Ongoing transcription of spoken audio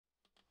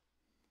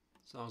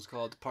Song's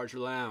called Departure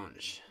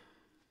Lounge.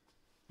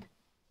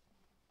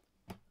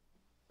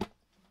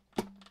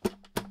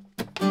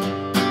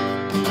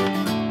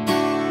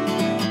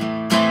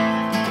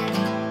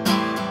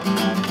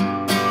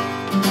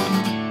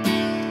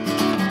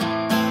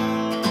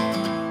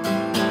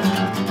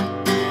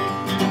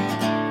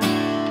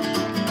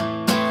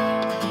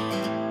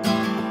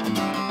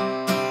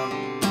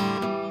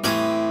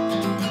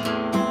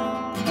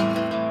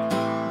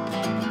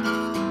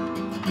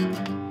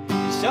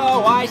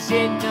 So I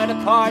sit in the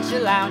departure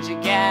lounge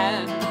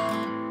again.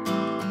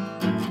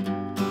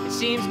 It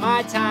seems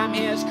my time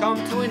here has come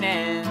to an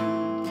end.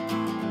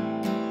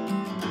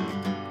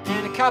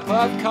 And a cup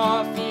of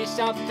coffee is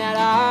something that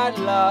I'd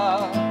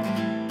love,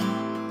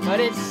 but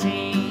it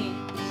seems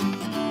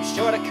you're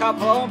short a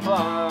couple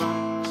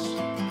bucks.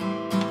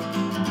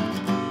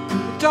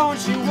 But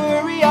don't you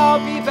worry, I'll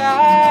be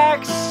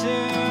back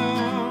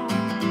soon.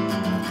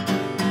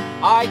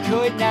 I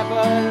could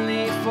never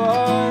leave for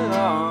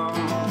long.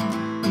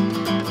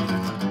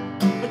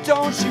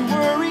 Don't you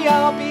worry,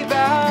 I'll be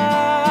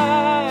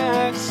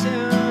back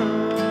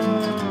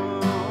soon.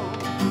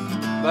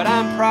 But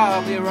I'm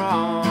probably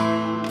wrong.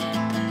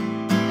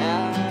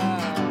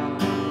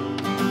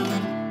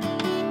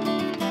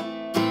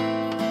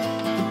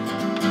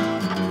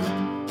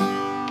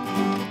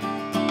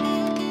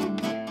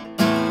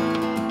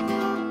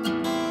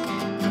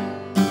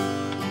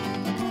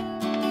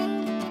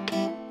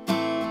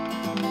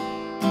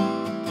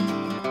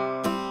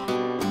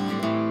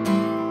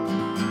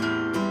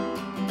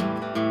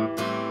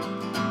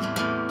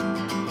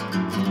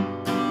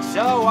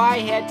 So I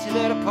head to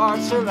the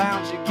departure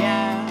lounge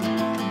again.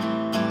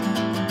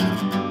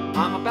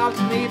 I'm about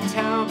to leave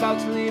town, about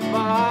to leave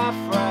my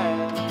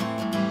friends.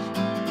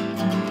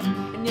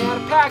 And yet a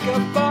pack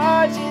of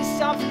buds is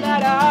something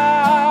that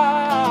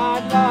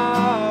I'd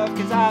love,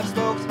 'cause I've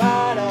smoked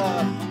about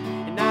up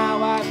and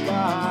now I've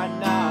got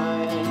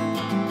none.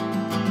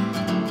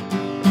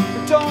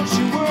 But don't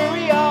you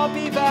worry, I'll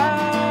be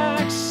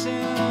back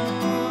soon.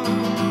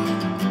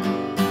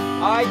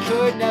 I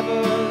could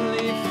never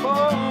leave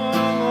for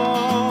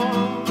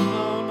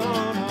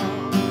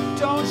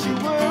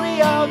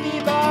I'll be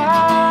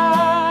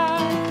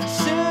back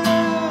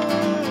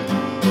soon,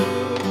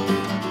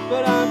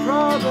 but I'm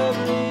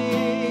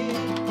probably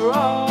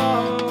wrong.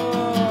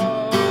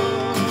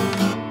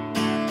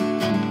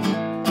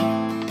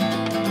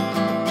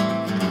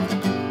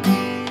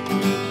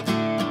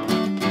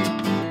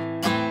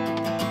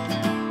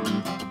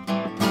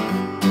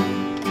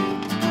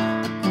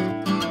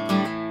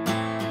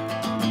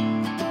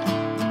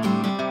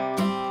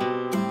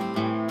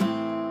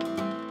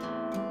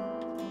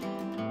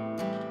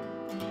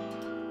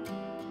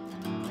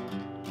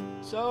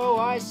 So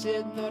I sit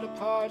in the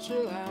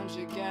departure lounge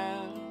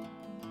again.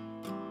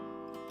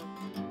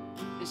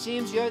 It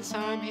seems your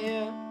time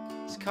here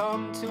has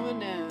come to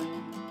an end.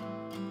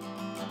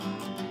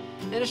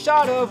 And a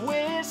shot of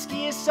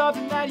whiskey is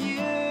something that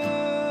you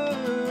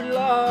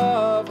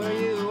love, or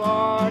you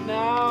are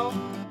now.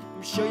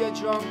 I'm sure you're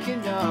drunk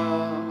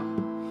enough.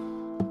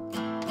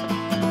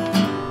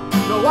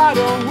 No, I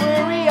don't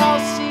worry, I'll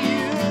see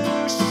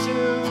you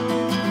soon.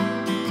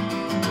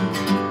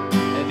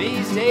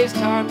 These days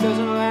time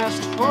doesn't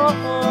last for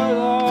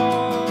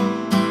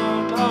long.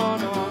 No, no,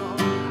 no,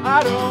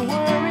 I don't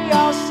worry.